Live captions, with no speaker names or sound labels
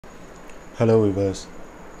Hello viewers,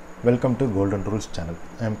 welcome to goldenrulz channel.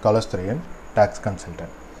 I am kalasthriyan, tax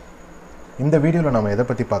consultant. இந்த வீடியோல நாம எதை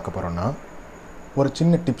பத்தி பார்க்க போறோம்னா ஒரு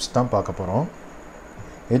சின்ன டிப்ஸ் தான் பார்க்க போறோம்.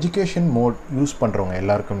 எஜுகேஷன் மோட் யூஸ் பண்றவங்க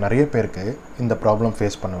எல்லாருக்கும் நிறைய பேருக்கு இந்த ப்ராப்ளம்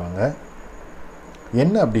ஃபேஸ் பண்ணுவாங்க.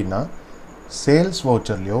 என்ன அப்படினா சேல்ஸ்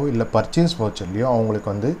வவுச்சர்லயோ இல்ல பர்ச்சேஸ் வவுச்சர்லயோ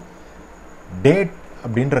அவங்களுக்கு டேட்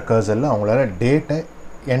அப்படிங்கற கர்சர்ல அவங்களால டேட்டை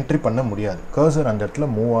என்ட்ரி பண்ண முடியாது. கர்சர் அந்த இடத்துல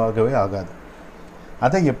மூவ் ஆகவே ஆகாது.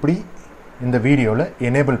 அதை எப்படி இந்த வீடியோல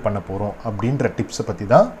எனேபிள் பண்ண போறோம் அப்படிங்கற டிப்ஸ் பத்தி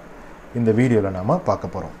தான் இந்த வீடியோல நாம பார்க்க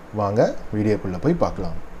போறோம். வாங்க வீடியோக்குள்ள போய்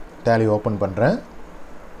பார்க்கலாம். Tally ஓபன் பண்றேன்.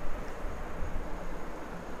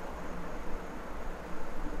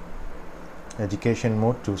 எஜுகேஷன்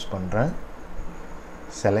மோட் சூஸ் பண்றேன்.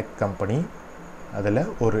 செலக்ட் கம்பெனி, அதுல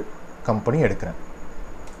ஒரு கம்பெனி எடுக்கிறேன்.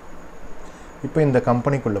 இப்போ இந்த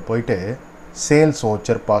கம்பெனிக்குள்ள போய்ட்டு சேல்ஸ்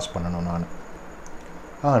வவுச்சர் பாஸ் பண்ணனும் நான்.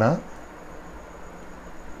 ஆனா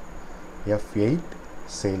F8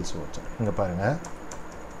 சேல்ஸ் வவுச்சர் இங்க பாருங்க.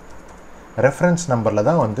 ரெஃபரன்ஸ் நம்பர்ல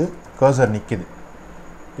தான் கர்சர் நிக்குது.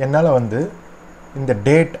 என்னால இந்த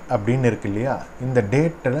டேட் அப்படினு இருக்கு இல்லையா, இந்த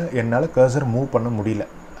டேட்ல என்னால கர்சர் மூவ் பண்ண முடியல.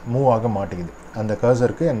 மூவ் ஆக மாட்டேங்குது. அந்த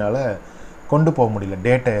கர்சருக்கு என்னால கொண்டு போக முடியல.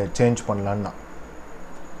 டேட்டை சேஞ்ச் பண்ணலாம்னா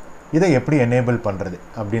இதை எப்படி எனேபிள் பண்றது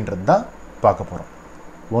அப்படின்றது தான் பார்க்க போறோம்.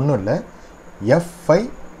 ஒண்ணும் இல்ல, F5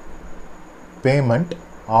 பேமெண்ட்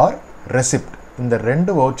ஆர் ரெசிப்ட், இந்த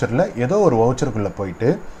ரெண்டு வவுச்சர்ல ஏதோ ஒரு வவுச்சருக்குள்ள போயிட்டு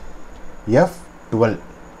F12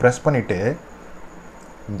 பிரஸ் பண்ணிட்டு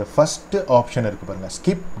இந்த ஃபர்ஸ்ட் ஆப்ஷன் இருக்கு பாருங்க,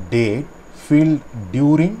 skip date field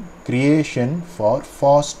during creation for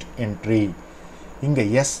fast entry. இங்க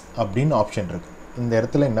எஸ் அப்படினு ஆப்ஷன் இருக்கு. இந்த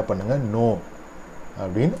இடத்துல என்ன பண்ணுங்க, நோ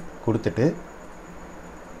அப்படினு கொடுத்துட்டு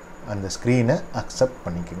அந்த ஸ்கிரீனை அக்செப்ட்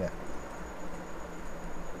பண்ணிக்கங்க.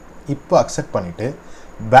 இப்போ அக்செப்ட் பண்ணிட்டு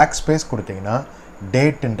பேக் ஸ்பேஸ் கொடுத்தீங்கன்னா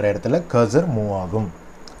டேட் என்ற இடத்துல கர்சர் மூவ் ஆகும்.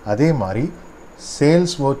 அதே மாதிரி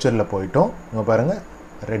சேல்ஸ் வவுச்சர்ல போய்ட்டோம். இங்க பாருங்க,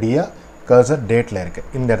 ரெடியா கர்சர் டேட்ல இருக்கு.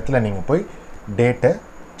 இந்த இடத்துல நீங்க போய் டேட்டை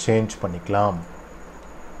சேஞ்ச் பண்ணிக்கலாம்.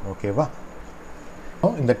 ஓகேவா?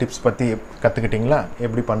 இந்த டிப்ஸ் பத்தி கத்துக்கிட்டீங்களா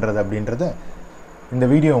எப்படி பண்றது அப்படின்றத? இந்த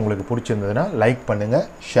வீடியோ உங்களுக்கு பிடிச்சிருந்ததுன்னா லைக் பண்ணுங்க,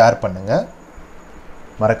 ஷேர் பண்ணுங்க,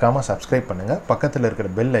 மறக்காம சப்ஸ்கிரைப் பண்ணுங்க, பக்கத்துல இருக்கிற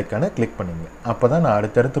பெல் ஐகானை கிளிக் பண்ணுங்க. அப்பதான் நான்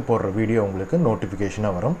அடுத்தடுத்து போடுற வீடியோ உங்களுக்கு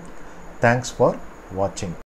நோட்டிஃபிகேஷனா வரும். Thanks for watching.